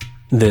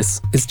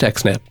This is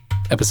TechSNAP,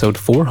 episode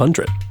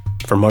 400,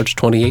 for March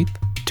 28th,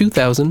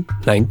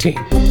 2019.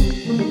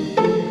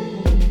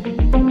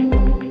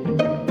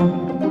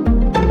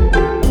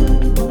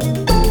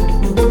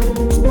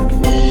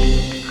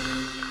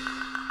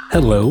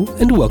 Hello,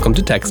 and welcome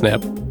to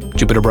TechSNAP,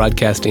 Jupiter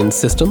Broadcasting's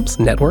Systems,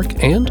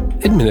 Network, and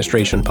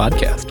Administration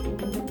podcast.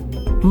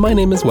 My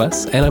name is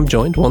Wes, and I'm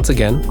joined once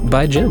again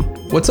by Jim.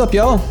 What's up,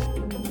 y'all?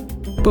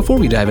 Before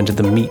we dive into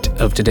the meat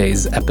of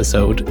today's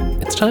episode,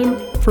 it's time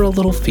for a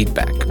little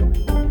feedback.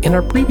 In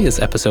our previous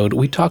episode,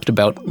 we talked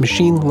about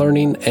machine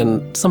learning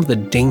and some of the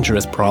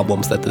dangerous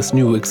problems that this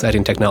new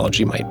exciting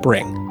technology might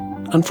bring.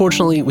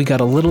 Unfortunately, we got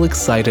a little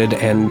excited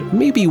and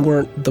maybe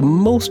weren't the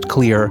most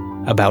clear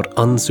about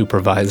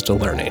unsupervised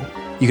learning.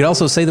 You could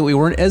also say that we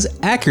weren't as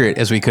accurate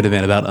as we could have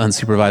been about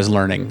unsupervised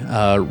learning.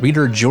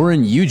 Reader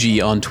Joran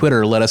Yuji on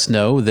Twitter let us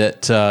know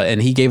that,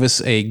 and he gave us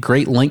a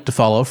great link to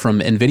follow from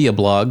NVIDIA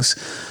blogs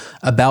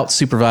about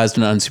supervised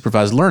and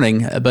unsupervised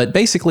learning, but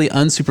basically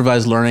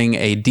unsupervised learning,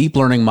 a deep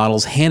learning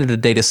model's handed a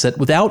data set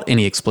without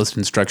any explicit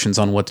instructions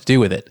on what to do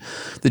with it.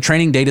 The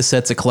training data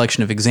set's a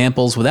collection of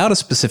examples without a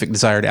specific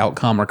desired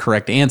outcome or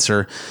correct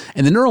answer,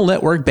 and the neural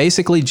network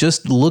basically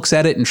just looks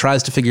at it and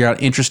tries to figure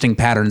out interesting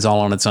patterns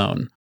all on its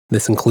own.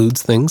 This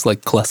includes things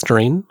like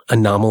clustering,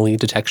 anomaly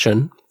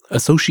detection,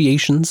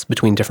 associations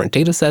between different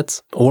data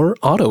sets, or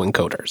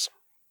autoencoders.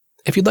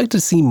 If you'd like to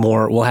see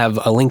more, we'll have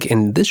a link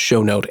in this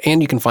show note,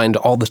 and you can find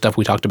all the stuff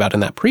we talked about in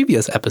that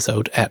previous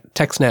episode at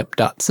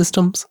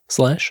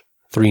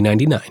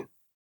techsnap.systems/399.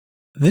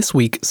 This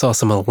week saw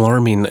some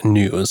alarming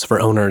news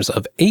for owners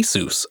of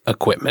ASUS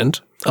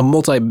equipment, a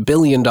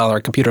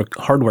multi-billion-dollar computer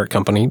hardware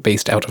company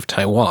based out of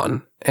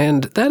Taiwan.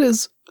 And that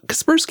is,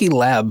 Kaspersky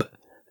Lab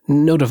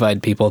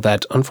notified people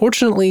that,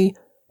 unfortunately,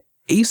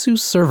 ASUS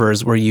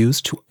servers were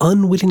used to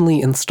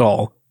unwittingly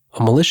install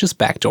a malicious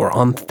backdoor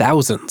on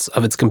thousands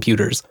of its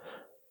computers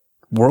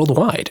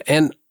worldwide.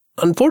 And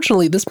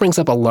unfortunately, this brings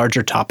up a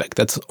larger topic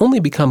that's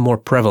only become more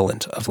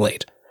prevalent of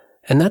late,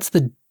 and that's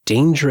the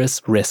dangerous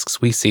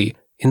risks we see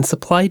in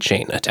supply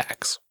chain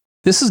attacks.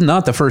 This is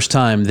not the first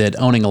time that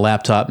owning a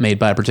laptop made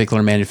by a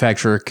particular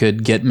manufacturer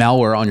could get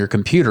malware on your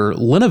computer.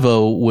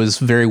 Lenovo was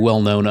very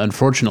well known,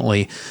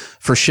 unfortunately,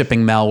 for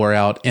shipping malware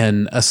out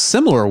in a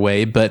similar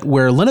way, but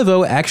where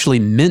Lenovo actually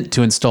meant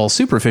to install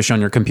Superfish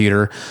on your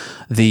computer,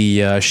 the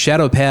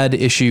ShadowPad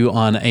issue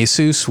on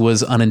ASUS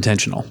was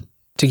unintentional.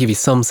 To give you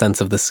some sense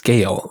of the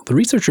scale, the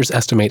researchers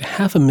estimate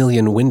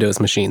 500,000 Windows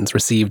machines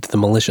received the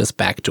malicious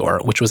backdoor,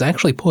 which was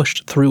actually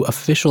pushed through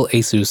official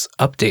ASUS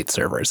update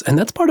servers. And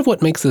that's part of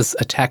what makes this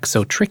attack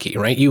so tricky,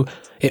 right?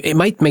 It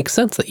might make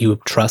sense that you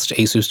trust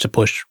ASUS to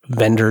push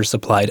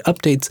vendor-supplied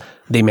updates.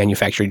 They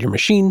manufactured your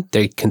machine.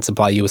 They can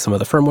supply you with some of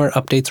the firmware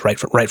updates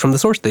right from the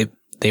source.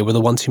 They were the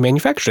ones who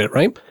manufactured it,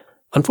 right?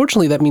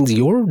 Unfortunately, that means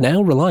you're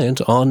now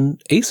reliant on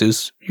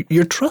ASUS.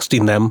 You're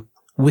trusting them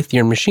with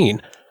your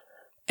machine.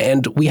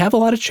 And we have a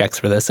lot of checks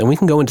for this, and we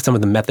can go into some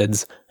of the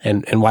methods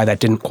and why that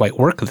didn't quite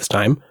work this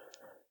time.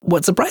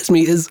 What surprised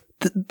me is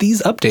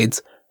these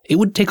updates, it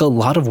would take a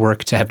lot of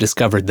work to have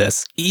discovered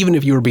this, even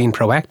if you were being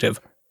proactive,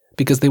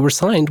 because they were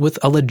signed with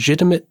a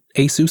legitimate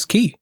ASUS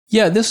key.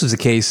 Yeah, this was a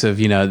case of,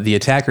 the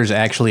attackers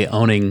actually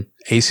owning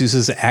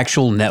ASUS's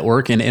actual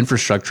network and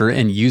infrastructure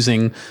and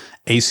using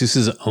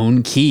ASUS's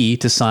own key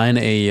to sign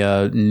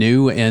a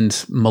new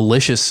and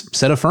malicious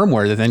set of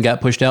firmware that then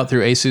got pushed out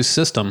through ASUS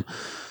system.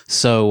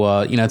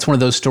 So, it's one of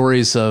those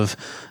stories of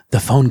the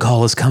phone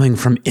call is coming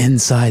from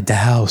inside the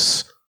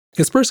house.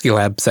 Kaspersky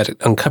Lab said it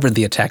uncovered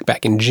the attack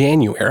back in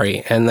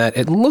January, and that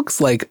it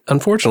looks like,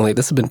 unfortunately,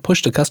 this has been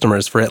pushed to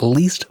customers for at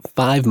least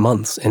 5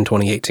 months in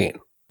 2018.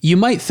 You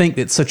might think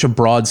that such a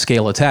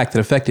broad-scale attack that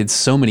affected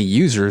so many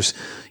users,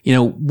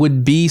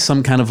 would be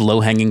some kind of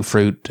low-hanging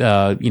fruit,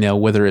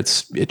 whether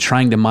it's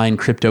trying to mine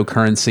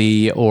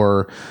cryptocurrency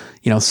or,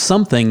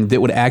 something that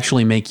would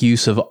actually make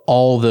use of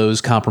all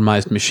those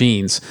compromised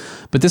machines.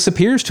 But this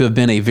appears to have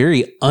been a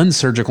very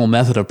unsurgical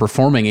method of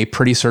performing a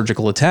pretty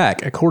surgical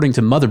attack. According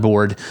to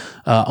Motherboard,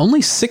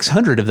 only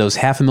 600 of those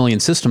 500,000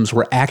 systems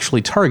were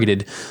actually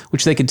targeted,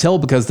 which they could tell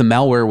because the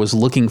malware was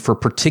looking for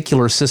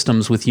particular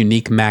systems with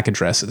unique MAC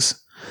addresses.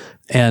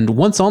 And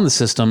once on the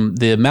system,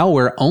 the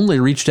malware only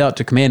reached out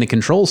to command and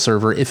control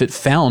server if it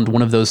found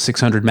one of those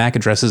 600 MAC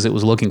addresses it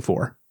was looking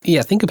for.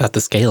 Yeah, think about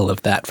the scale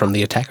of that from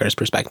the attacker's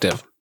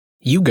perspective.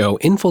 You go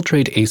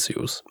infiltrate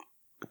ASUS,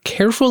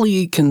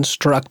 carefully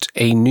construct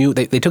a new,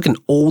 they took an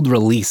old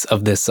release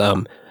of this,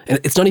 and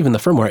it's not even the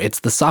firmware, it's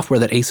the software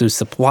that ASUS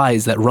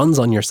supplies that runs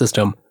on your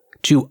system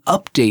to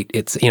update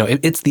its,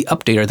 it's the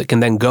updater that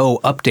can then go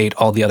update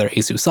all the other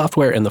ASUS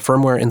software and the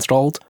firmware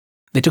installed.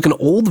 They took an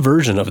old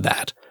version of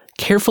that,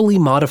 carefully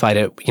modified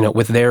it,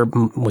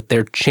 with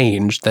their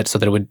change so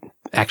that it would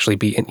actually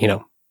be,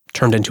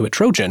 turned into a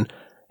Trojan,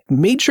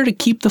 made sure to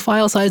keep the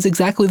file size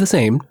exactly the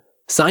same,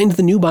 signed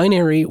the new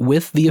binary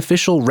with the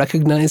official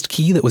recognized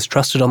key that was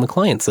trusted on the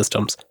client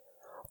systems,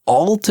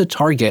 all to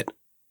target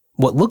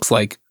what looks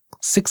like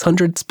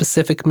 600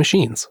 specific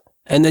machines.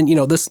 And then,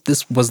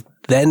 this was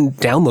then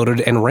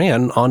downloaded and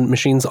ran on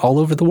machines all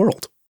over the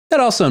world. That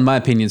also, in my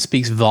opinion,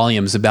 speaks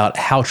volumes about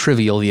how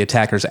trivial the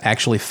attackers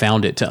actually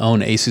found it to own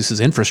ASUS's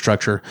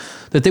infrastructure,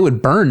 that they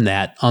would burn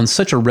that on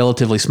such a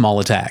relatively small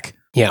attack.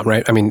 Yeah,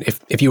 right. I mean,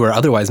 if you were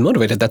otherwise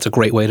motivated, that's a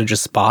great way to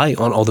just spy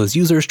on all those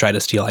users, try to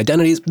steal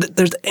identities.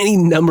 There's any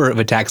number of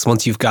attacks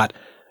once you've got,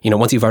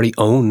 once you've already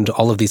owned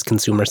all of these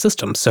consumer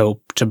systems.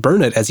 So to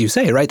burn it, as you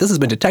say, right, this has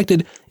been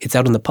detected. It's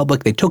out in the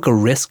public. They took a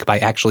risk by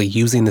actually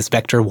using this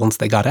vector once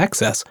they got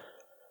access.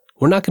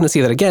 We're not going to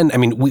see that again. I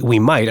mean, we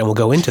might, and we'll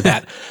go into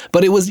that.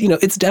 But it was,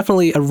 it's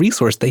definitely a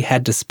resource they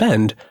had to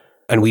spend.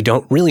 And we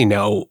don't really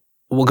know.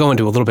 We'll go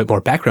into a little bit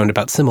more background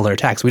about similar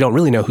attacks. We don't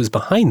really know who's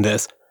behind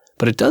this.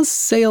 But it does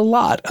say a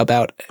lot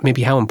about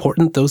maybe how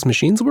important those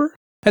machines were.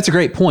 That's a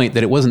great point,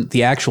 that it wasn't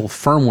the actual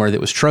firmware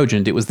that was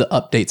Trojaned, it was the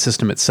update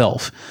system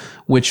itself,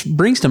 which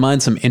brings to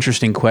mind some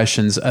interesting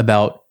questions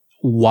about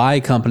why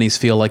companies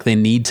feel like they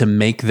need to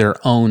make their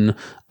own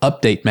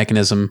update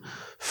mechanism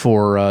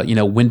for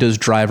Windows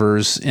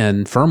drivers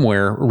and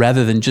firmware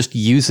rather than just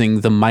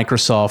using the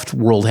Microsoft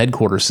World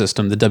Headquarters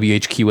system, the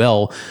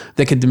WHQL,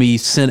 that could be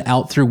sent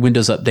out through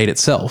Windows Update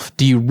itself.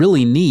 Do you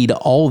really need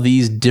all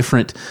these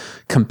different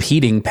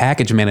competing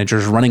package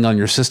managers running on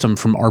your system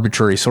from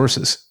arbitrary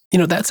sources?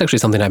 That's actually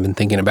something I've been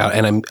thinking about,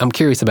 and I'm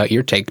curious about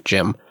your take,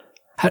 Jim.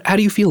 How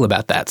do you feel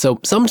about that? So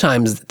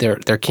sometimes there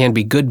can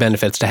be good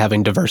benefits to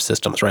having diverse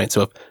systems, right?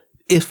 So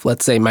if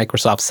let's say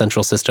Microsoft's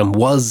central system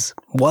was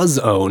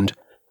owned,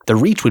 the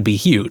reach would be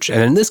huge.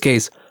 And in this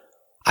case,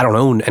 I don't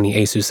own any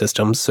ASUS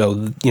systems,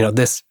 so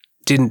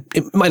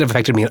it might have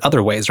affected me in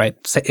other ways,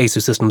 right?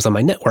 ASUS systems on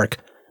my network,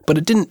 but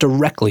it didn't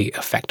directly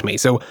affect me.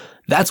 So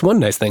that's one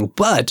nice thing.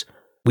 But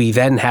we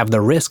then have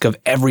the risk of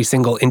every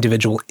single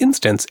individual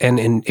instance. And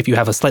if you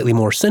have a slightly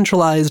more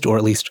centralized or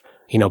at least,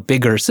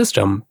 bigger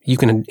system, you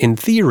can, in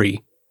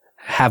theory,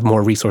 have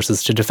more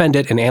resources to defend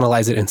it and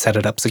analyze it and set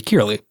it up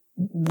securely.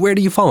 Where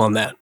do you fall on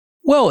that?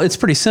 Well, it's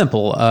pretty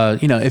simple.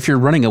 If you're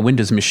running a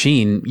Windows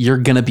machine, you're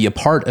going to be a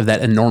part of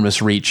that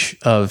enormous reach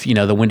of,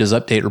 the Windows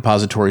Update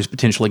repositories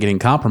potentially getting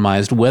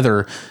compromised,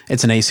 whether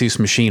it's an ASUS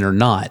machine or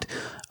not.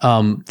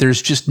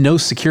 There's just no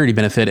security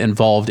benefit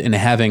involved in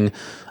having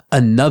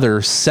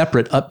another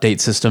separate update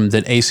system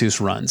that ASUS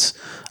runs.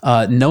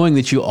 Knowing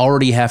that you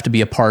already have to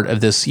be a part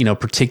of this,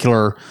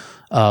 particular,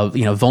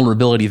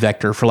 vulnerability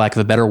vector, for lack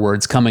of a better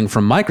words, coming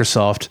from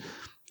Microsoft,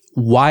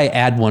 why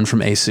add one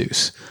from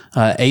ASUS?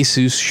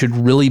 ASUS should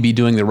really be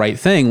doing the right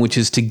thing, which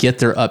is to get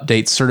their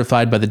updates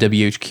certified by the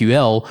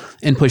WHQL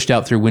and pushed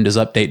out through Windows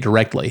Update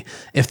directly.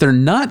 If they're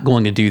not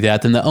going to do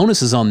that, then the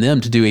onus is on them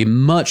to do a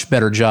much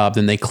better job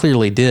than they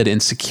clearly did in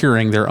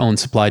securing their own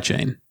supply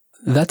chain.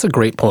 That's a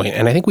great point.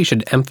 And I think we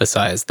should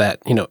emphasize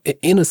that,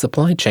 in a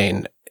supply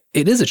chain,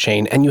 it is a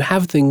chain, and you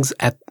have things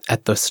at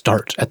the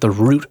start, at the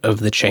root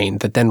of the chain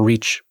that then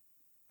reach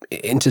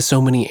into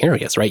so many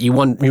areas, right? You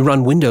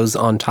run Windows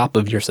on top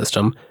of your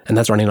system, and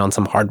that's running on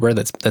some hardware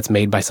that's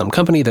made by some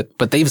company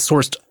but they've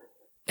sourced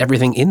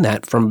everything in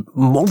that from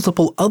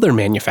multiple other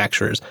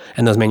manufacturers.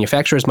 And those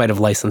manufacturers might have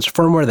licensed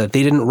firmware that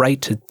they didn't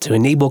write to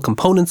enable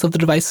components of the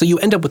device. So you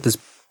end up with this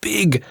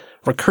big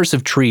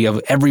recursive tree of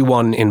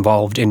everyone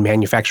involved in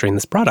manufacturing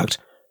this product.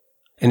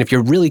 And if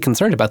you're really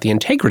concerned about the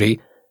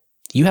integrity,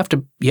 you have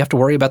to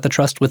worry about the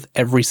trust with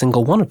every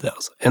single one of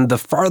those. And the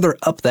farther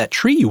up that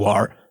tree you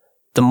are,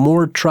 the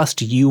more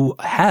trust you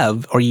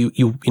have, or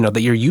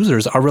that your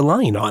users are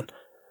relying on.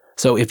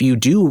 So if you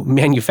do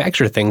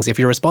manufacture things, if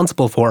you're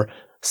responsible for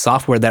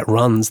software that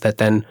runs that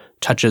then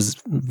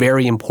touches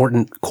very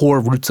important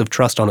core roots of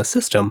trust on a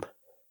system,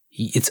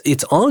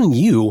 it's on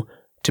you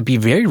to be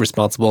very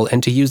responsible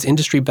and to use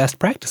industry best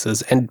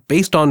practices. And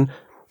based on,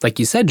 like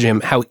you said,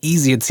 Jim, how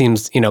easy it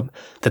seems,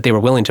 that they were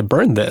willing to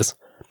burn this,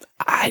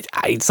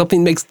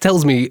 something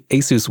tells me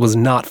ASUS was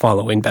not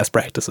following best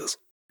practices.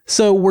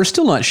 So we're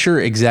still not sure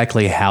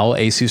exactly how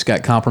ASUS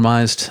got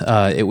compromised.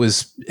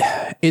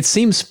 It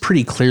seems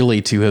pretty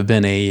clearly to have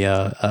been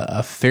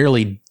a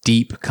fairly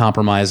deep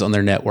compromise on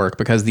their network,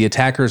 because the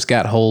attackers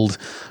got hold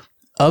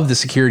of the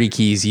security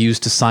keys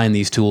used to sign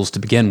these tools to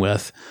begin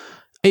with.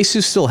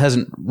 ASUS still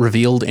hasn't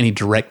revealed any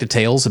direct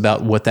details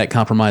about what that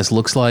compromise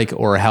looks like,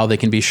 or how they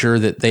can be sure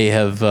that they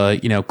have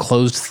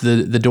closed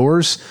the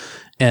doors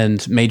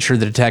and made sure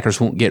that attackers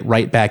won't get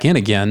right back in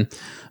again.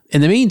 In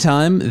the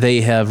meantime,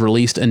 they have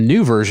released a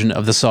new version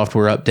of the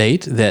software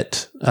update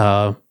that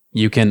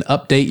you can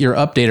update your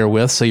updater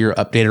with, so your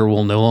updater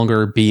will no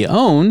longer be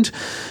owned.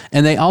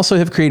 And they also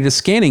have created a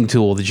scanning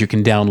tool that you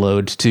can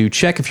download to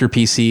check if your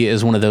PC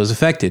is one of those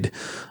affected.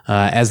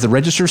 As the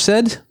register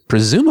said,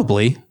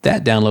 presumably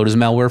that download is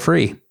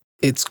malware-free.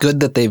 It's good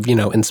that they've,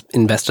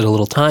 invested a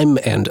little time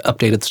and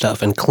updated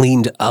stuff and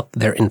cleaned up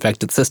their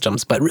infected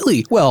systems. But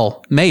really...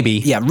 Well, maybe.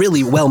 Yeah,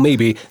 really, well,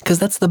 maybe. Because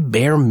that's the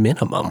bare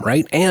minimum,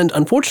 right? And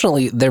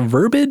unfortunately, their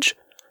verbiage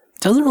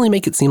doesn't really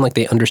make it seem like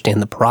they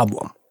understand the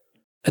problem.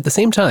 At the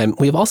same time,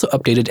 we have also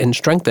updated and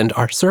strengthened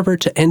our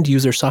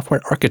server-to-end-user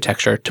software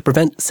architecture to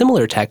prevent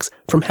similar attacks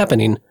from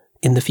happening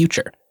in the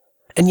future.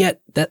 And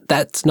yet,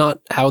 that's not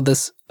how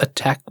this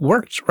attack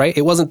worked, right?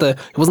 It wasn't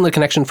the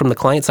connection from the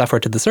client software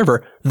to the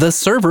server. The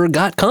server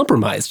got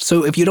compromised.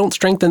 So if you don't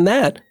strengthen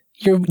that,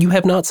 you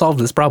have not solved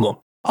this problem.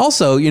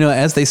 Also,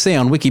 as they say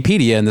on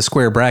Wikipedia in the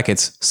square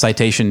brackets,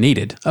 citation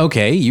needed.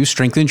 Okay, you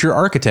strengthened your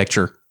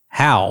architecture.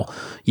 How?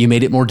 You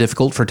made it more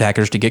difficult for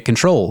attackers to get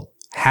control.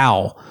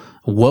 How?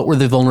 What were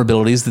the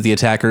vulnerabilities that the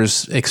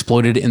attackers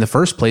exploited in the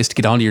first place to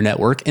get onto your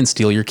network and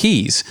steal your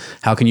keys?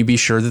 How can you be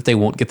sure that they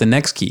won't get the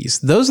next keys?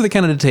 Those are the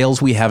kind of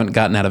details we haven't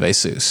gotten out of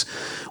ASUS.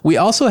 We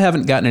also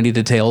haven't gotten any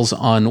details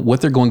on what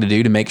they're going to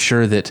do to make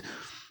sure that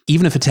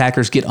even if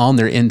attackers get on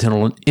their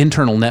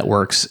internal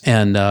networks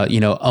and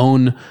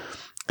own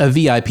a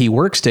VIP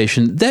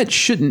workstation, that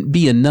shouldn't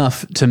be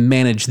enough to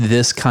manage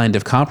this kind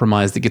of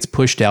compromise that gets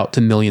pushed out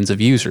to millions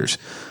of users.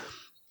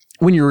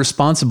 When you're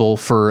responsible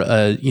for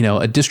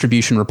a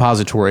distribution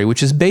repository,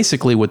 which is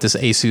basically what this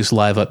ASUS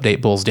Live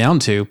Update boils down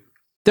to,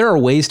 there are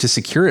ways to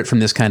secure it from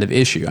this kind of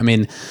issue. I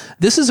mean,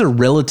 this is a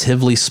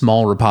relatively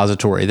small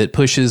repository that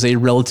pushes a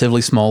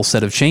relatively small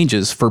set of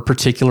changes for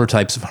particular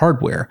types of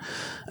hardware.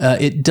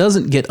 It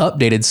doesn't get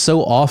updated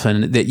so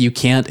often that you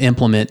can't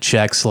implement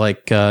checks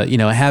like,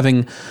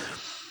 having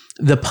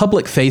the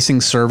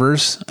public-facing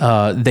servers,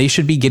 they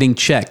should be getting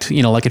checked,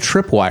 like a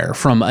tripwire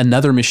from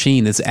another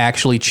machine that's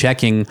actually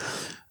checking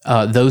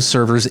those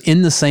servers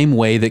in the same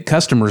way that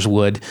customers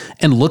would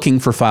and looking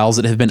for files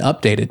that have been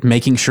updated,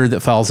 making sure that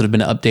files that have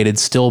been updated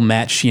still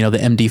match, the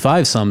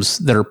MD5 sums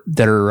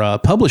that are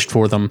published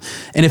for them.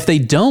 And if they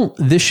don't,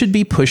 this should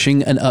be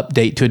pushing an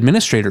update to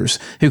administrators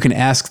who can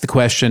ask the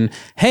question,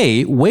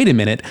 hey, wait a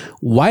minute,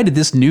 why did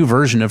this new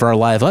version of our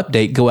live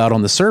update go out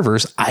on the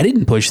servers? I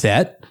didn't push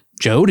that.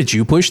 Joe, did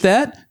you push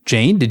that?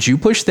 Jane, did you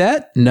push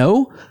that?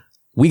 No,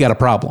 we got a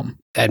problem.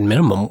 At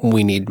minimum,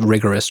 we need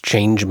rigorous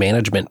change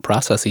management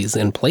processes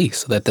in place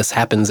so that this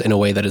happens in a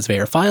way that is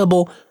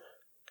verifiable,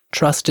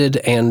 trusted,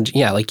 and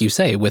like you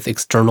say, with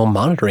external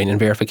monitoring and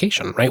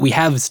verification, right? We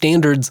have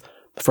standards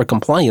for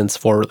compliance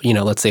for,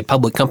 let's say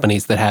public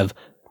companies that have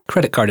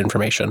credit card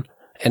information.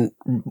 And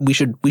we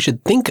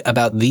should think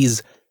about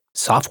these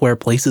software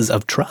places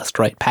of trust,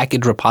 right?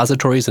 Package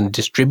repositories and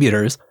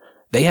distributors,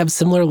 they have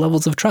similar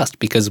levels of trust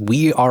because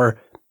we are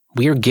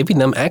giving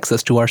them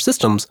access to our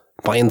systems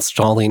by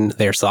installing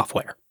their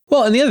software.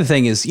 Well, and the other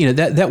thing is,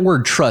 that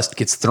word trust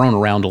gets thrown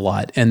around a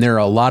lot, and there are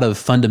a lot of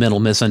fundamental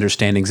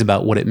misunderstandings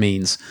about what it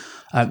means.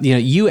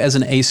 You as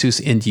an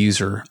ASUS end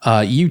user,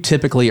 you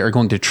typically are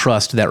going to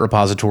trust that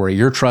repository.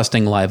 You're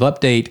trusting Live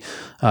Update.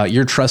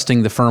 You're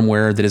trusting the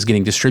firmware that is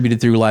getting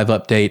distributed through Live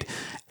Update.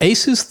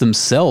 ASUS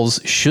themselves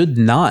should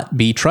not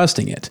be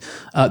trusting it.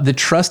 The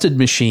trusted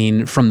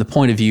machine from the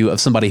point of view of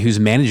somebody who's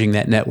managing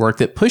that network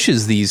that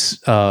pushes these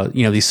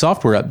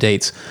software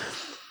updates,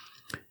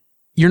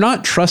 you're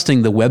not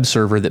trusting the web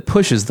server that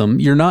pushes them.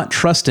 You're not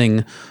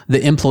trusting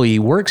the employee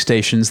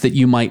workstations that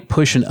you might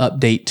push an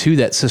update to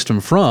that system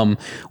from.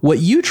 What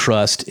you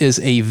trust is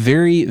a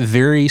very,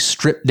 very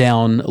stripped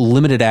down,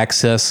 limited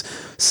access,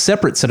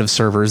 separate set of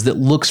servers that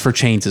looks for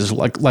changes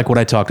like what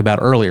I talked about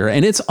earlier.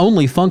 And its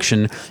only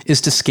function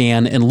is to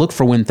scan and look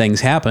for when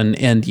things happen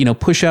and,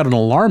 push out an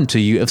alarm to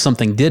you if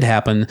something did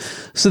happen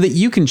so that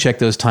you can check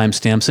those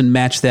timestamps and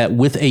match that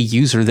with a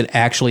user that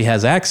actually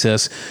has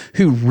access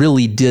who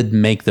really did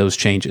make those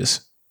changes.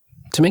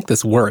 To make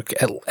this work,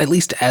 at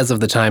least as of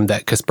the time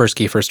that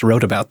Kaspersky first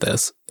wrote about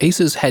this,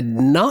 ASUS had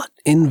not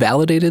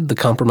invalidated the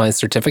compromised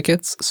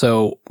certificates.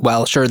 So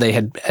while sure they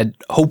had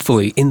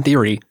hopefully, in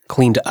theory,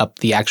 cleaned up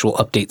the actual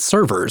update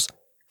servers,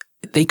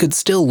 they could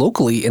still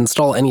locally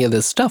install any of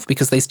this stuff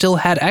because they still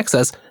had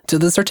access to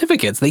the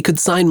certificates. They could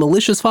sign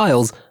malicious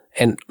files,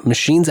 and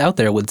machines out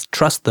there would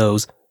trust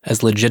those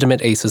as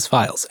legitimate ASUS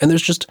files. And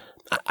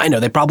I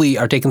know they probably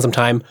are taking some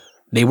time.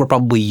 They were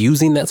probably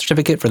using that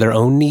certificate for their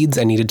own needs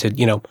and needed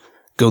to,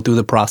 go through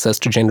the process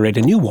to generate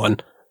a new one.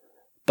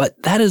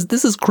 But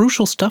this is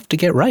crucial stuff to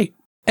get right.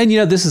 And,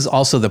 this is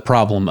also the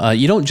problem.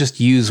 You don't just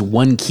use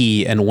one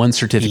key and one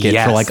certificate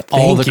for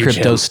all the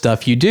crypto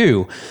stuff you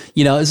do.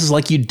 This is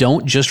like you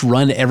don't just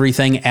run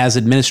everything as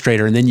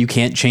administrator and then you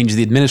can't change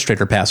the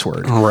administrator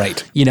password.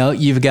 Right.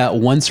 You've got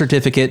one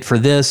certificate for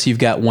this, you've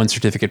got one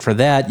certificate for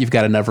that, you've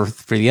got another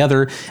for the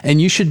other,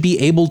 and you should be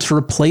able to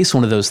replace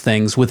one of those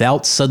things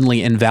without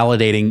suddenly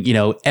invalidating,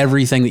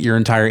 everything that your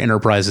entire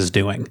enterprise is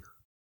doing.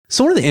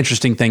 So one of the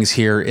interesting things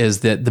here is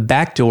that the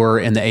backdoor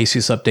and the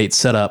ASUS update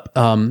setup,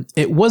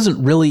 it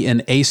wasn't really in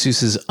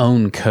ASUS's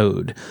own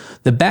code.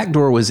 The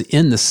backdoor was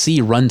in the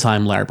C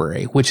runtime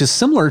library, which is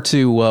similar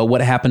to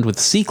what happened with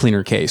the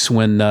CCleaner case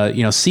when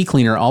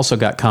CCleaner also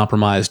got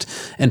compromised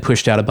and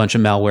pushed out a bunch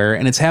of malware,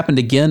 and it's happened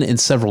again in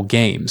several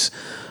games.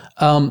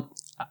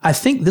 I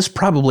think this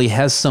probably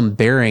has some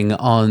bearing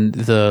on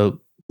the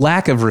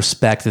lack of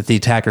respect that the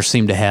attackers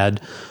seem to had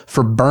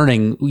for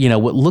burning,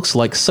 what looks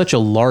like such a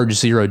large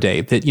 0-day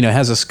that,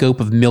 has a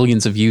scope of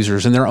millions of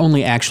users, and they're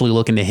only actually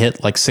looking to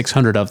hit like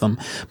 600 of them,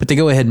 but they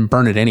go ahead and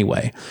burn it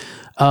anyway.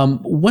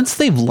 Once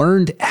they've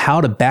learned how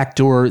to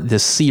backdoor the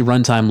C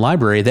runtime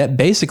library, that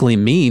basically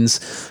means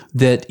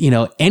that,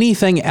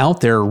 anything out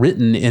there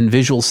written in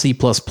Visual C++,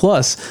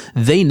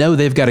 they know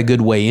they've got a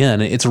good way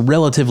in. It's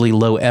relatively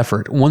low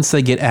effort. Once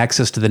they get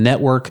access to the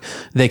network,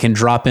 they can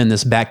drop in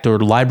this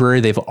backdoored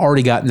library they've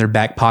already got in their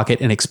back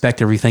pocket and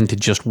expect everything to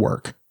just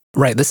work.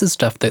 Right. This is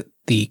stuff that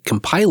the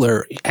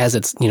compiler, as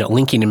it's,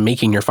 linking and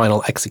making your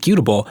final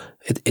executable,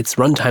 it's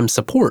runtime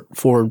support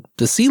for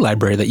the C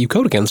library that you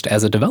code against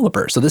as a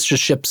developer. So this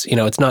just ships,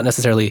 it's not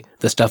necessarily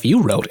the stuff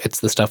you wrote. It's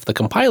the stuff the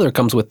compiler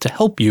comes with to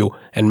help you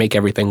and make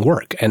everything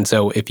work. And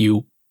so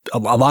a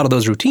lot of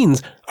those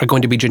routines are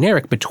going to be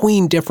generic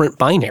between different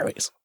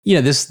binaries.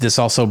 This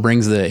also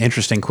brings the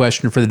interesting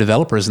question for the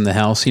developers in the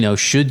house.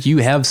 Should you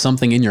have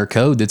something in your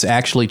code that's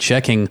actually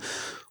checking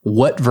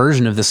what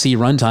version of the C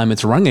runtime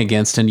it's running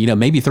against, and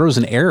maybe throws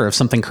an error if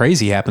something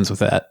crazy happens with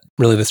that.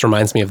 Really, this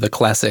reminds me of the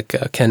classic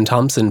Ken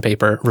Thompson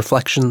paper,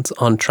 Reflections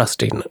on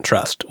Trusting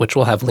Trust, which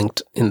we'll have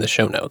linked in the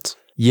show notes.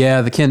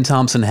 Yeah, the Ken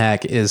Thompson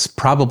hack is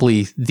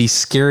probably the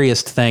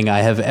scariest thing I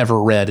have ever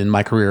read in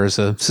my career as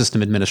a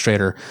system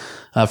administrator.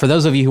 For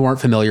those of you who aren't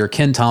familiar,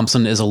 Ken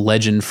Thompson is a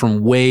legend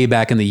from way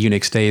back in the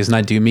Unix days, and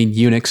I do mean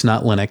Unix,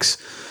 not Linux.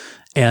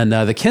 And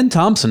the Ken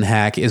Thompson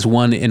hack is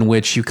one in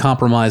which you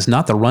compromise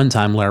not the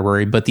runtime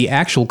library, but the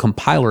actual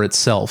compiler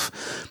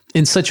itself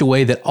in such a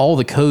way that all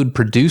the code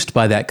produced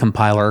by that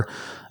compiler,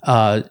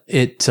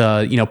 it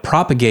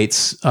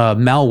propagates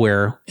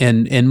malware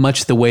in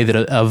much the way that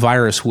a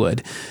virus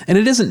would. And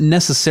it isn't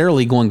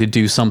necessarily going to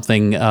do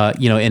something,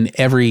 in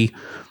every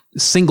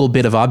single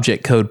bit of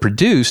object code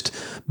produced.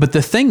 But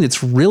the thing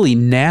that's really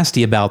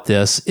nasty about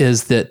this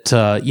is that,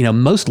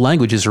 most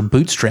languages are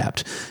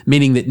bootstrapped,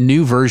 meaning that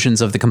new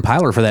versions of the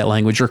compiler for that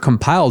language are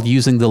compiled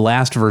using the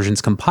last version's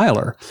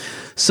compiler.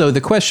 So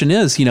the question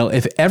is,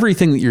 if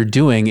everything that you're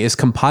doing is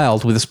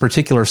compiled with this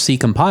particular C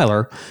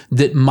compiler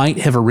that might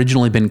have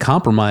originally been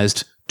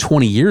compromised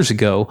 20 years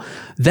ago,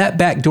 that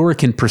backdoor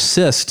can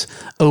persist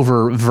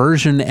over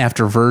version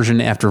after version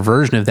after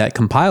version of that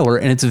compiler,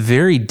 and it's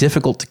very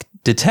difficult to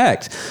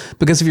detect,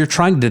 because if you're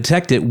trying to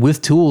detect it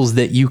with tools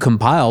that you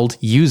compiled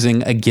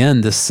using,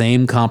 again, the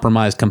same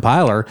compromised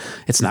compiler,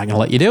 it's not going to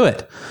let you do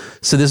it.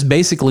 So this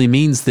basically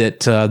means that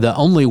the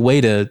only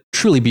way to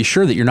truly be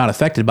sure that you're not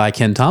affected by a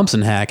Ken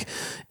Thompson hack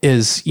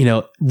is,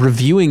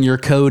 reviewing your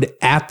code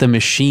at the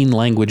machine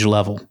language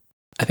level.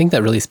 I think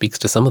that really speaks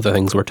to some of the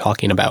things we're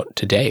talking about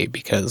today,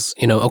 because,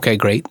 okay,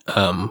 great.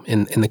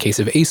 In the case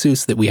of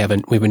ASUS, that we have a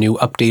new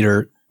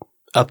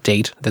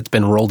update that's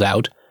been rolled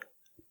out.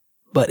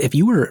 But if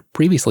you were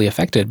previously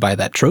affected by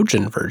that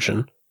Trojan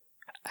version,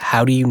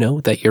 how do you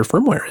know that your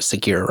firmware is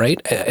secure,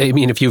 right? I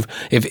mean, if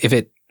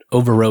it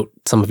overwrote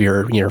some of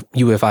your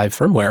UEFI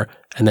firmware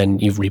and then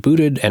you've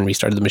rebooted and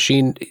restarted the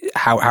machine,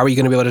 how are you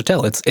going to be able to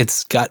tell?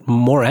 It's got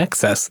more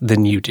access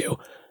than you do.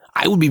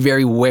 I would be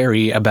very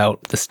wary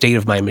about the state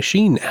of my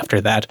machine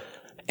after that.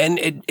 And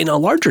in a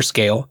larger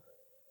scale,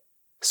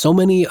 so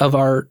many of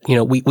our,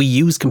 we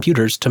use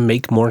computers to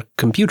make more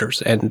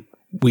computers, and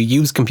we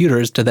use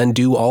computers to then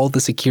do all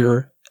the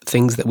secure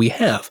things that we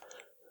have.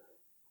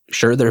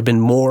 Sure, there have been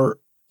more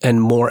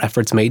and more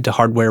efforts made to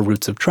hardware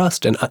roots of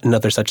trust and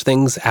other such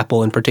things.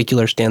 Apple in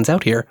particular stands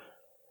out here.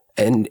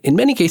 And in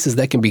many cases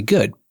that can be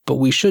good, but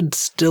we should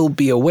still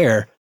be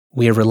aware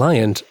we are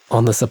reliant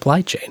on the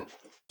supply chain.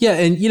 Yeah,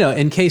 and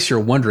in case you're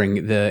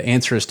wondering, the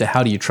answer as to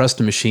how do you trust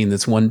a machine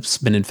that's once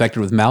been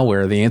infected with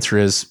malware, the answer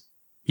is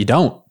you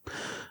don't.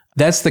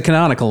 That's the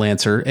canonical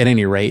answer at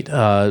any rate.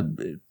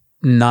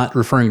 Not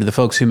referring to the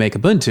folks who make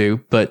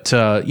Ubuntu, but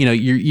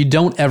you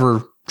don't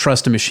ever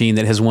trust a machine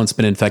that has once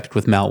been infected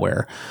with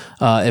malware.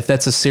 If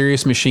that's a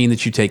serious machine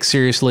that you take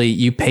seriously,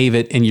 you pave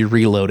it and you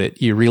reload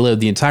it. You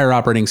reload the entire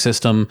operating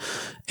system,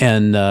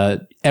 and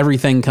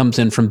everything comes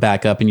in from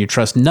backup, and you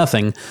trust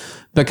nothing,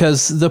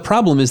 because the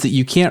problem is that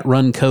you can't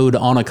run code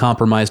on a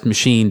compromised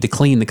machine to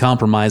clean the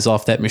compromise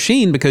off that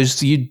machine,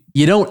 because you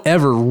don't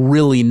ever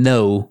really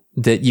know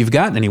that you've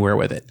gotten anywhere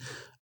with it.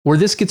 Where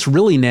this gets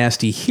really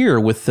nasty here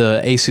with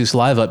the ASUS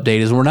Live update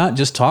is we're not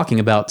just talking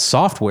about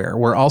software.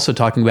 We're also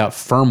talking about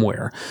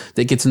firmware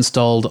that gets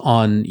installed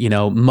on,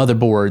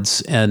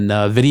 motherboards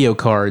and video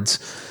cards.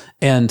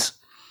 And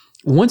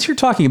once you're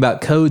talking about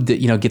code that,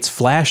 gets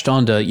flashed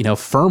onto,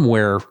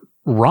 firmware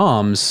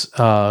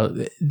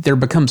ROMs, there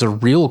becomes a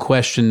real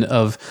question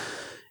of,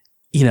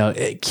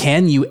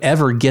 can you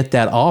ever get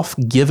that off,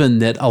 given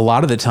that a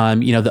lot of the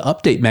time, the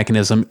update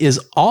mechanism is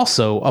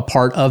also a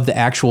part of the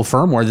actual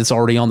firmware that's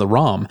already on the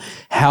ROM?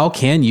 How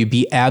can you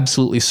be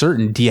absolutely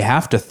certain? Do you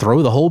have to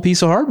throw the whole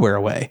piece of hardware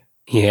away?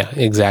 Yeah,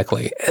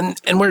 exactly.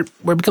 And where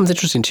it becomes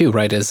interesting too,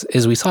 right,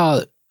 is we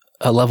saw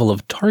a level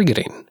of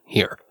targeting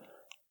here.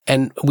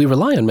 And we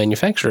rely on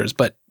manufacturers,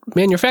 but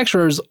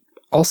manufacturers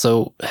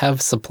also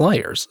have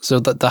suppliers. So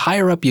the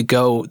higher up you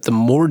go, the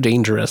more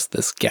dangerous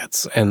this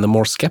gets and the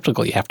more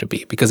skeptical you have to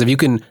be. Because if you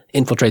can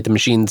infiltrate the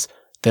machines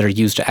that are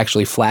used to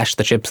actually flash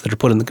the chips that are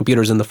put in the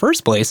computers in the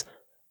first place,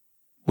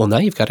 well, now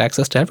you've got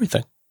access to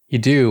everything. You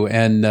do.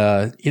 And,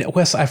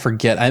 Wes, I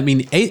forget. I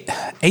mean,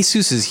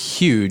 ASUS is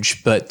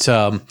huge, but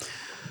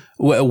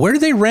Where do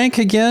they rank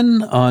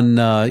again on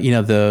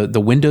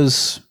the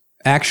Windows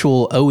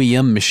actual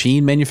OEM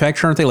machine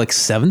manufacturer? Aren't they like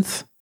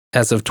 7th?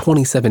 As of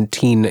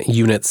 2017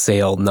 unit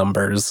sale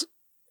numbers,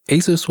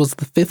 ASUS was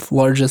the 5th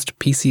largest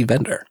PC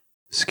vendor.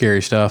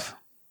 Scary stuff.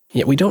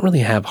 Yeah, we don't really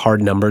have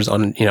hard numbers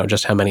on,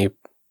 just how many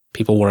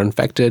people were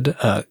infected.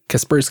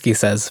 Kaspersky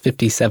says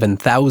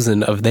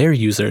 57,000 of their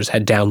users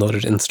had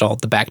downloaded and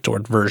installed the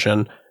backdoored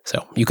version.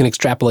 So you can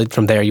extrapolate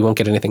from there. You won't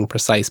get anything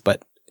precise,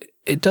 but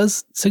it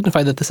does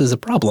signify that this is a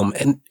problem,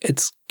 and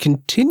it's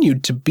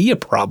continued to be a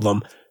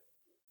problem.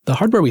 The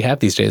hardware we have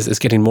these days is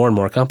getting more and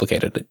more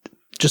complicated.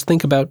 Just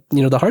think about,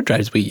 the hard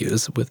drives we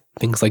use with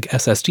things like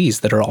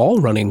SSDs that are all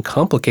running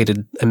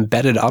complicated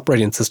embedded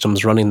operating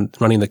systems running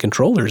the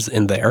controllers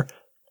in there.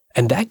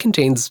 And that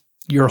contains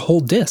your whole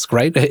disk,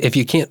 right? If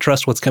you can't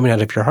trust what's coming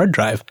out of your hard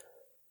drive,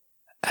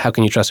 how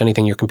can you trust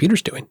anything your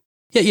computer's doing?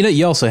 Yeah,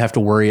 you also have to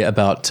worry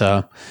about,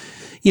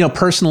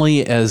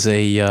 personally as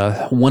a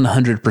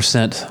 100%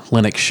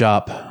 Linux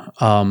shop,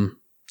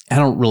 I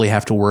don't really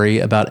have to worry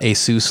about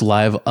ASUS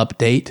Live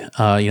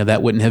Update.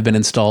 That wouldn't have been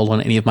installed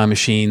on any of my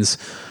machines.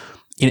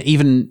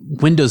 Even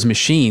Windows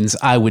machines,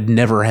 I would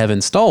never have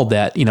installed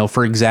that,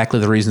 for exactly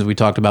the reasons we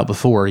talked about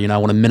before. I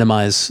want to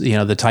minimize,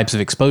 the types of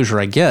exposure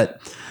I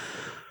get.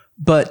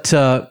 But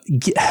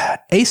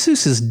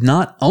ASUS is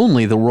not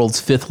only the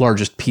world's 5th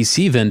largest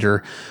PC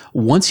vendor.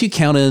 Once you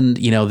count in,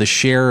 the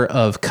share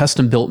of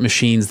custom-built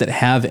machines that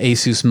have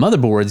ASUS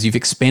motherboards, you've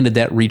expanded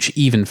that reach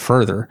even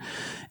further.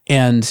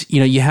 And,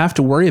 you have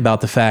to worry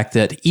about the fact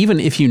that even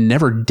if you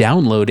never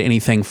download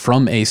anything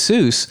from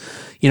ASUS,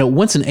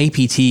 once an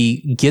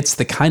APT gets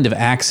the kind of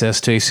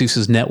access to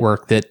ASUS's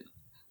network that,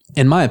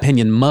 in my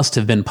opinion, must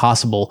have been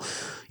possible,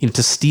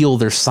 to steal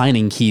their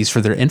signing keys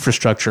for their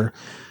infrastructure,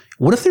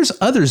 what if there's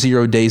other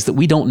 0 days that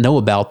we don't know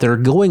about that are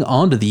going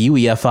onto the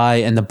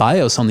UEFI and the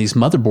BIOS on these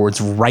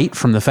motherboards right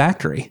from the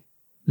factory?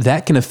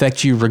 That can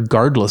affect you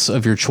regardless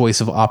of your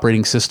choice of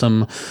operating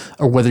system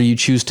or whether you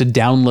choose to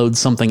download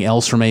something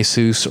else from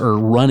ASUS or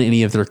run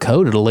any of their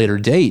code at a later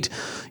date.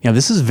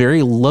 This is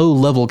very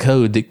low-level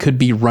code that could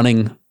be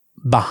running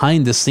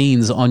behind the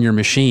scenes on your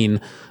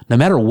machine, no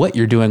matter what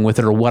you're doing with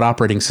it or what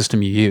operating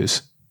system you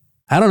use.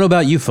 I don't know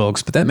about you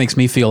folks, but that makes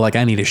me feel like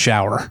I need a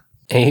shower.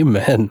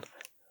 Amen.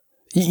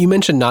 You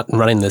mentioned not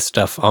running this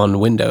stuff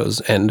on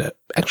Windows, and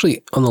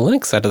actually on the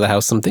Linux side of the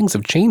house, some things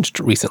have changed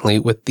recently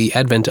with the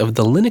advent of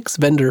the Linux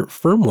Vendor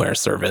Firmware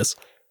Service.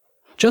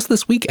 Just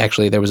this week,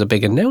 actually, there was a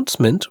big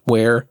announcement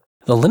where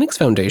the Linux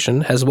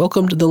Foundation has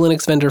welcomed the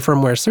Linux Vendor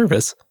Firmware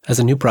Service as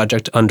a new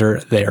project under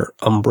their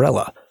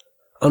umbrella.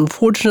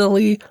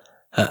 Unfortunately,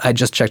 I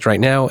just checked right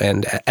now,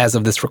 and as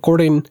of this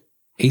recording,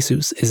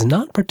 ASUS is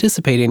not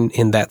participating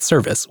in that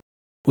service,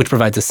 which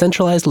provides a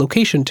centralized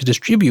location to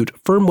distribute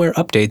firmware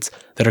updates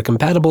that are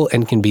compatible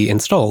and can be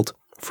installed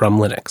from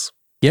Linux.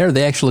 Yeah, are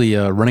they actually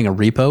running a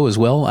repo as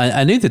well?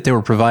 I knew that they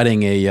were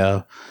providing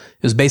it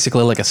was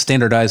basically like a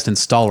standardized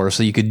installer,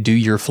 so you could do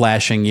your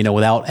flashing,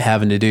 without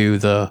having to do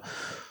the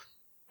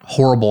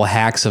horrible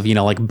hacks of,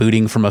 like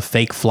booting from a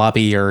fake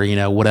floppy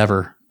or,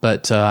 whatever.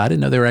 But I didn't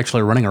know they were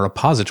actually running a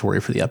repository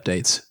for the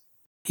updates.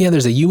 Yeah,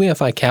 there's a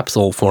UEFI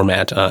capsule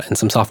format and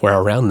some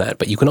software around that,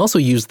 but you can also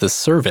use the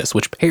service,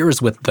 which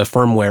pairs with the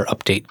firmware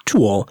update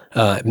tool.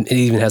 It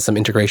even has some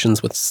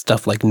integrations with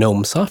stuff like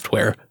GNOME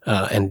software,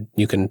 and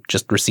you can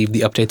just receive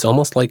the updates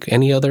almost like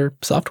any other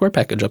software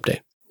package update.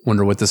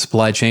 Wonder what the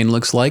supply chain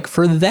looks like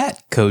for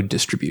that code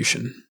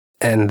distribution.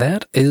 And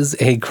that is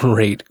a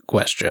great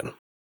question.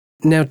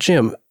 Now,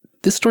 Jim,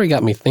 this story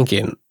got me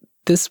thinking.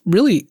 This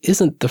really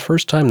isn't the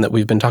first time that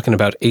we've been talking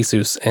about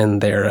ASUS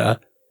and their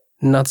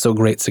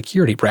not-so-great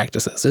security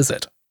practices, is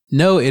it?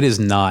 No, it is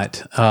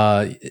not.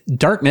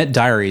 Darknet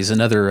Diaries,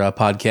 another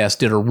podcast,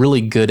 did a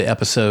really good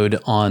episode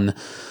on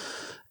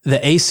the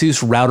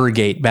ASUS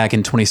Routergate back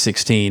in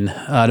 2016.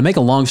 To make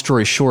a long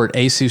story short,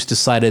 ASUS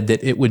decided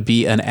that it would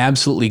be an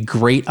absolutely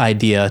great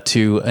idea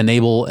to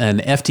enable an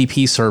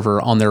FTP server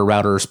on their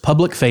routers,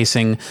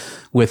 public-facing,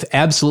 with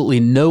absolutely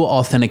no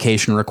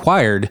authentication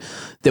required,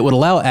 that would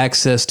allow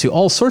access to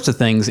all sorts of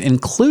things,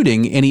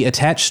 including any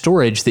attached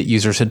storage that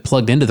users had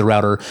plugged into the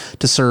router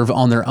to serve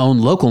on their own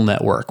local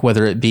network,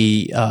 whether it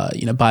be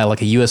by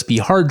like a USB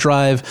hard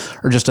drive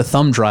or just a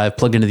thumb drive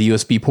plugged into the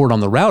USB port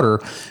on the router,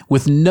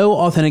 with no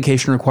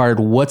authentication required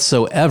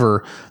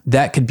whatsoever.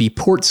 That could be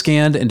port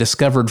scanned and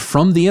discovered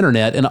from the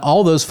internet, and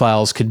all those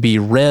files could be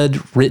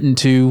read, written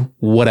to,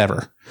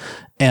 whatever.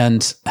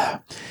 And,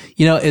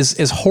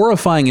 as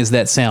horrifying as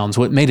that sounds,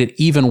 what made it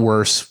even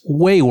worse,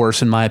 way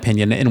worse in my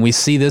opinion, and we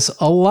see this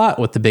a lot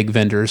with the big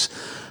vendors,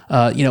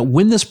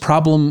 when this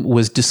problem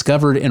was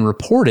discovered and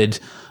reported,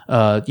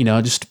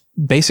 just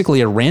basically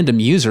a random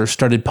user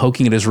started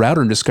poking at his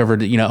router and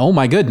discovered, oh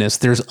my goodness,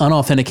 there's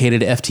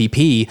unauthenticated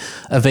FTP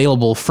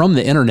available from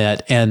the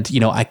internet, and,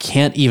 I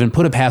can't even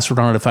put a password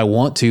on it if I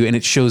want to, and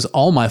it shows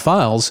all my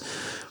files.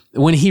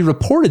 When he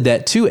reported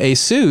that to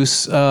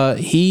ASUS,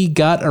 he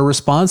got a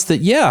response that,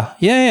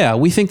 yeah,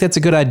 we think that's a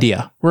good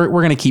idea. We're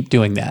going to keep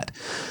doing that.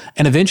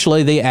 And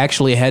eventually they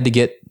actually had to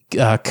get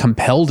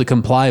compelled to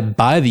comply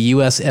by the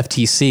US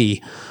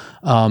FTC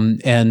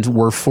and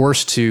were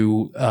forced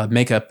to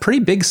make a pretty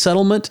big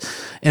settlement.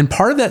 And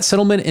part of that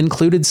settlement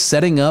included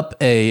setting up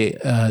a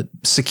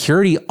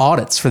security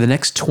audits for the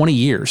next 20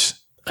 years.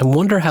 I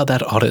wonder how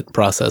that audit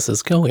process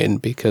is going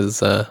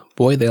because,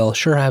 boy, they'll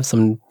sure have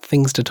some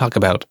things to talk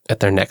about at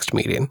their next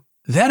meeting.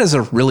 That is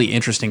a really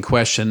interesting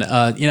question.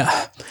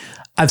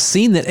 I've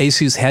seen that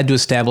ASUS had to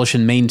establish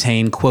and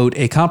maintain, quote,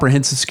 a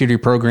comprehensive security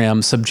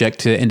program subject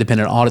to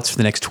independent audits for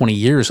the next 20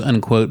 years,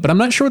 unquote. But I'm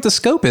not sure what the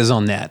scope is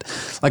on that.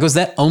 Like, was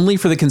that only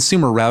for the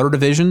consumer router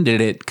division? Did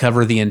it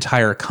cover the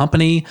entire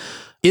company?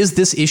 Is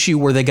this issue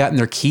where they gotten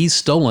their keys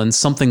stolen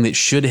something that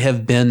should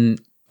have been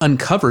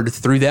uncovered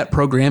through that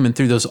program and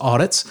through those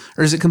audits?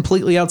 Or is it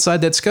completely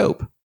outside that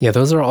scope? Yeah,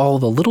 those are all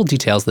the little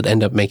details that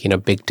end up making a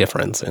big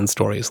difference in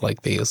stories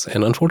like these.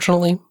 And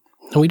unfortunately,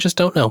 we just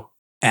don't know.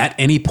 At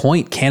any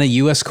point, can a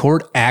U.S.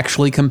 court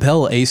actually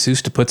compel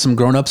ASUS to put some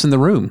grown-ups in the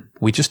room?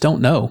 We just don't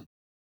know.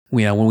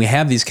 When we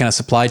have these kind of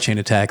supply chain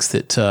attacks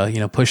that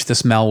push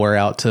this malware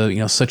out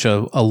to such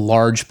a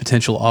large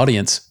potential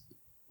audience,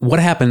 what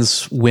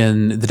happens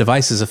when the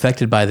device is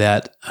affected by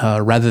that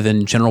rather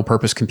than general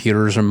purpose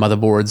computers or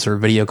motherboards or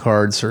video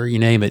cards or you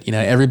name it?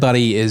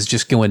 Everybody is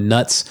just going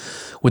nuts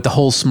with the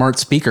whole smart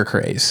speaker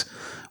craze,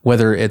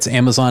 whether it's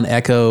Amazon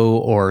Echo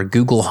or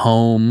Google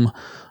Home,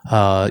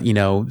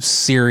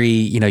 Siri,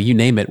 you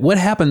name it. What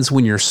happens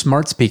when your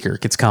smart speaker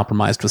gets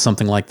compromised with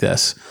something like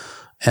this?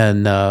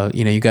 And,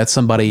 you got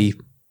somebody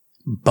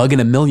bugging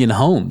a million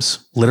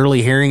homes,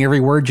 literally hearing every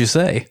word you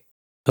say.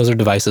 Those are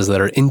devices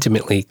that are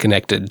intimately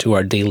connected to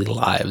our daily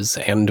lives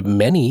and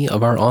many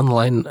of our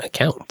online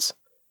accounts.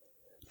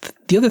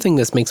 The other thing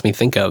this makes me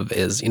think of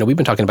is, we've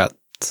been talking about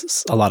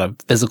a lot of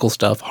physical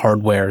stuff,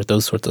 hardware,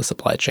 those sorts of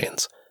supply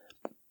chains.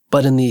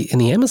 But in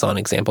the Amazon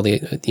example,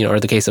 or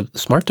the case of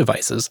smart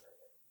devices,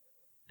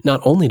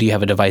 not only do you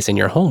have a device in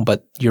your home,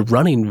 but you're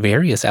running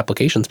various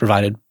applications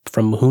provided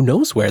from who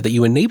knows where that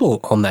you enable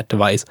on that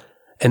device,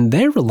 and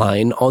they're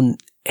relying on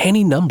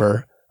any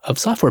number of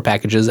software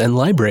packages and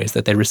libraries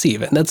that they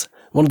receive. And that's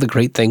one of the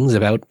great things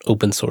about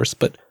open source,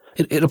 but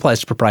it applies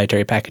to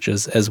proprietary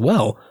packages as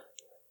well.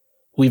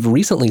 We've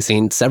recently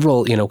seen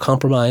several,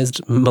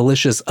 compromised,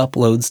 malicious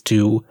uploads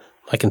to,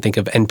 I can think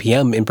of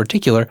NPM in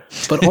particular,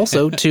 but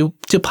also to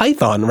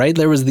Python, right?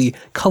 There was the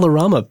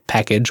Colorama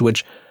package,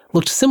 which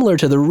looked similar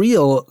to the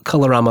real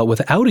Colorama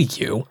without a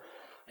U.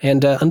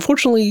 And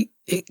unfortunately,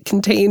 it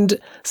contained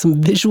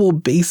some Visual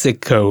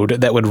Basic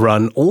code that would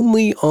run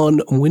only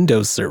on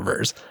Windows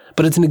servers.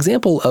 But it's an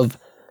example of,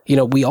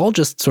 we all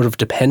just sort of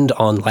depend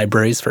on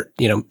libraries for,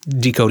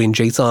 decoding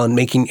JSON,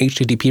 making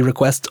HTTP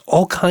requests,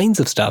 all kinds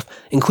of stuff,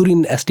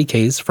 including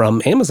SDKs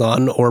from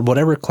Amazon or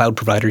whatever cloud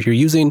provider you're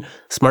using,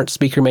 smart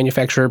speaker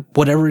manufacturer,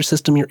 whatever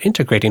system you're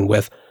integrating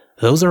with.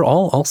 Those are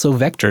all also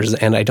vectors,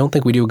 and I don't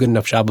think we do a good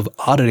enough job of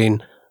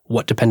auditing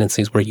what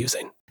dependencies we're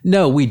using.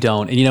 No, we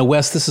don't. And,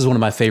 Wes, this is one of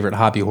my favorite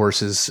hobby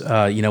horses.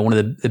 One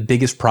of the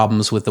biggest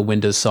problems with the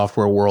Windows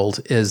software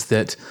world is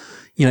that,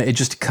 it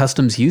just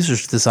accustoms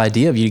users to this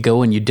idea of you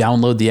go and you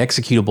download the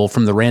executable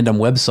from the random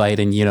website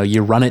and,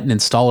 you run it and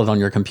install it on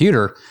your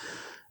computer.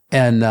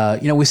 And,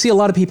 we see a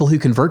lot of people who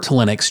convert to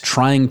Linux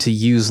trying to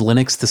use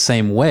Linux the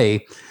same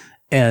way.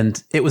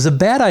 And it was a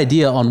bad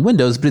idea on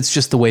Windows, but it's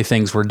just the way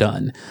things were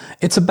done.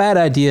 It's a bad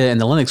idea in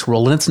the Linux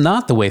world, and it's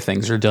not the way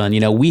things are done.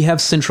 We have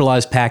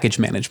centralized package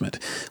management.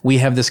 We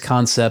have this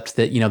concept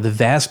that, the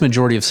vast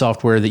majority of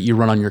software that you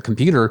run on your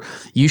computer,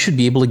 you should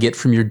be able to get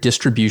from your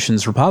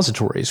distributions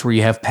repositories, where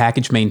you have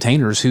package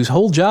maintainers whose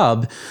whole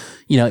job,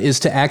 is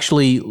to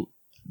actually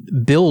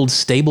build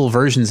stable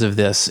versions of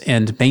this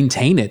and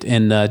maintain it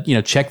and,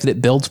 check that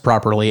it builds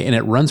properly and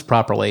it runs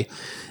properly.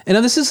 And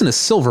now this isn't a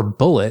silver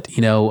bullet,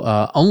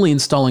 only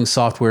installing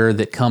software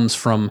that comes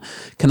from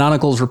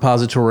Canonical's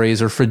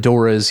repositories or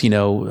Fedora's,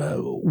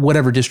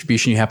 whatever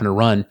distribution you happen to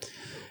run.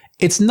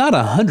 It's not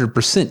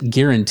 100%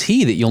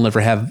 guarantee that you'll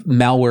never have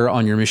malware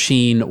on your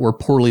machine or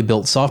poorly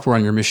built software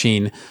on your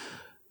machine,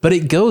 but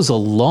it goes a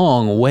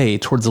long way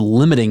towards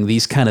limiting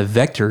these kind of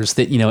vectors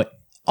that,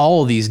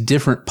 all these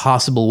different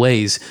possible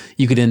ways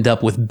you could end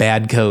up with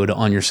bad code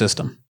on your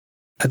system.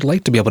 I'd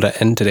like to be able to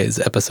end today's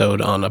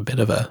episode on a bit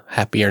of a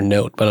happier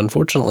note, but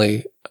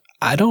unfortunately,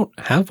 I don't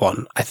have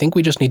one. I think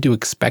we just need to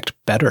expect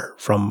better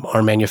from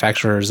our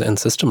manufacturers and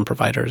system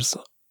providers.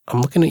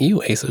 I'm looking at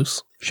you,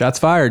 ASUS. Shots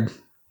fired.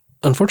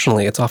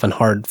 Unfortunately, it's often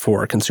hard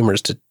for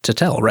consumers to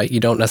tell, right? You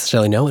don't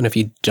necessarily know, and if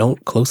you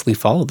don't closely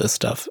follow this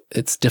stuff,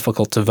 it's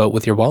difficult to vote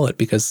with your wallet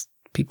because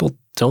people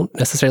don't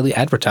necessarily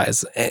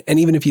advertise. And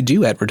even if you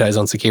do advertise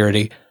on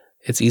security,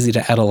 it's easy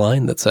to add a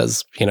line that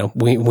says,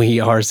 we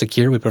are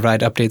secure, we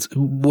provide updates,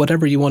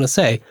 whatever you want to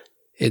say.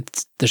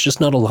 There's just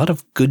not a lot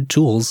of good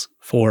tools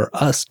for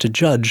us to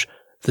judge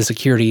the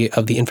security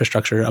of the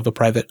infrastructure of a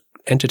private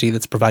entity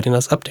that's providing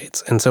us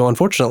updates. And so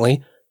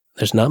unfortunately,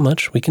 there's not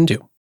much we can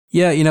do.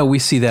 Yeah, we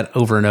see that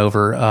over and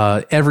over.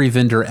 Every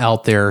vendor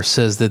out there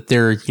says that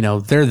they're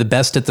the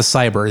best at the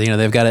cyber.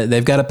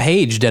 They've got a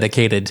page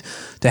dedicated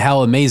to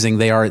how amazing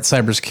they are at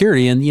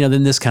cybersecurity, and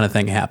then this kind of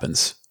thing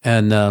happens.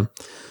 And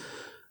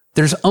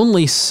there's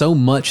only so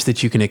much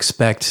that you can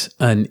expect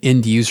an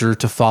end user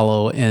to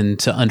follow and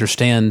to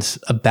understand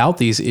about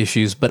these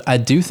issues. But I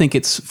do think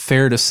it's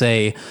fair to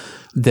say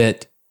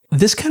that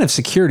this kind of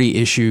security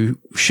issue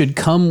should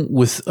come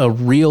with a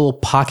real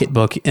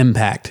pocketbook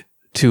impact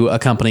to a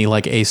company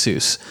like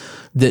ASUS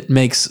that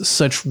makes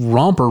such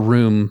romper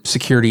room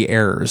security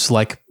errors,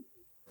 like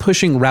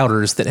pushing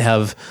routers that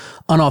have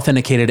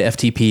unauthenticated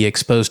FTP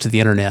exposed to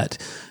the internet,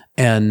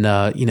 and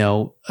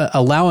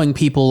allowing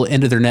people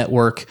into their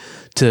network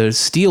to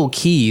steal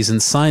keys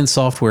and sign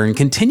software, and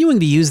continuing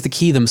to use the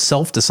key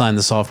themselves to sign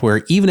the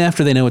software even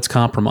after they know it's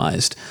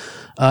compromised.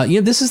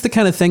 This is the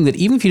kind of thing that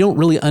even if you don't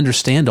really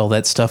understand all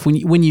that stuff,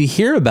 when you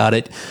hear about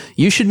it,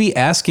 you should be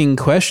asking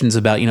questions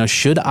about,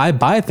 should I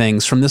buy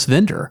things from this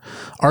vendor?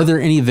 Are there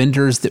any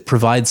vendors that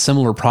provide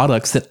similar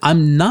products that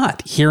I'm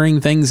not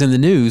hearing things in the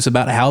news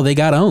about how they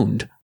got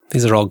owned?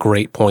 These are all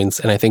great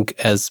points. And I think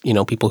as,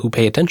 people who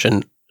pay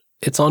attention,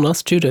 it's on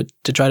us too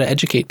to try to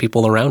educate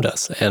people around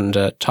us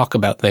and talk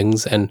about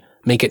things and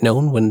make it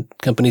known when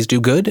companies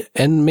do good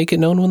and make it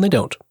known when they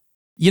don't.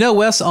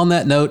 Wes, on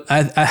that note,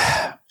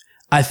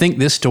 I think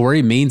this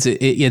story means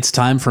it's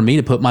time for me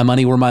to put my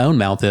money where my own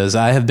mouth is.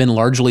 I have been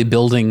largely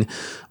building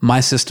my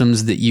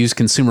systems that use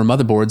consumer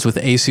motherboards with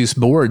ASUS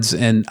boards,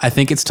 and I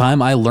think it's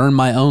time I learn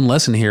my own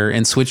lesson here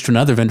and switch to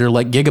another vendor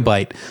like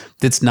Gigabyte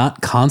that's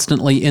not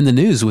constantly in the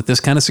news with this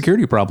kind of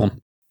security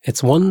problem.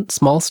 It's one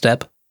small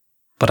step,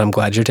 but I'm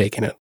glad you're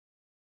taking it.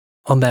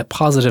 On that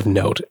positive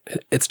note,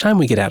 it's time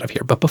we get out of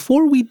here. But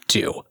before we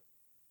do,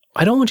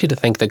 I don't want you to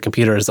think that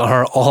computers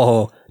are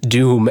all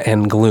doom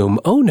and gloom.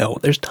 Oh no,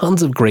 there's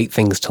tons of great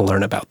things to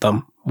learn about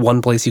them.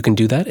 One place you can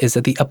do that is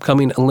at the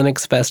upcoming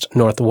Linux Fest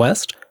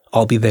Northwest.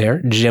 I'll be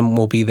there, Jim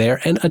will be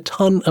there, and a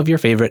ton of your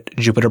favorite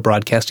Jupiter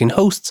Broadcasting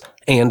hosts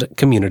and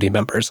community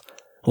members.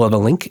 We'll have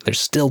a link.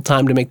 There's still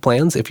time to make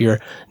plans. If you're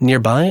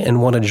nearby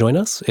and want to join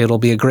us, it'll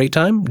be a great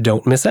time.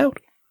 Don't miss out.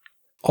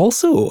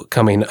 Also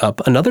coming up,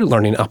 another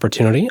learning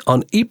opportunity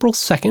on April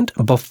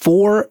 2nd,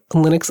 before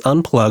Linux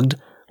Unplugged,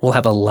 we'll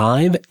have a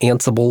live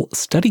Ansible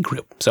study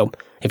group. So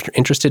if you're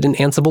interested in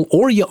Ansible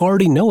or you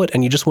already know it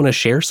and you just want to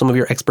share some of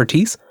your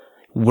expertise,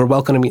 we're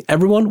welcoming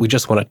everyone. We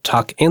just want to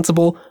talk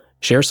Ansible,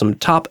 share some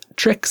top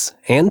tricks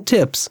and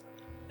tips,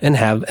 and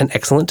have an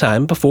excellent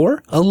time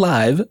before a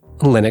live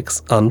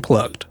Linux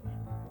Unplugged.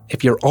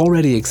 If you're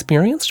already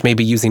experienced,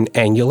 maybe using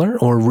Angular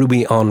or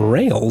Ruby on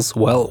Rails,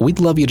 well, we'd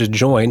love you to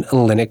join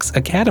Linux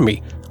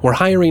Academy. We're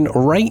hiring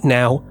right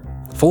now,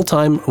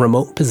 full-time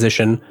remote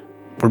position.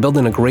 We're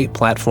building a great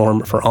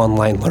platform for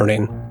online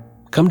learning.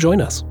 Come join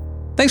us.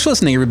 Thanks for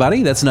listening,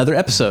 everybody. That's another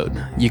episode.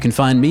 You can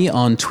find me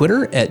on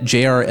Twitter at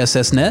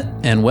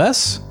JRSSNet, and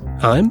Wes?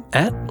 I'm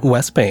at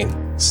Wes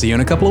Payne. See you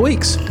in a couple of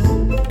weeks.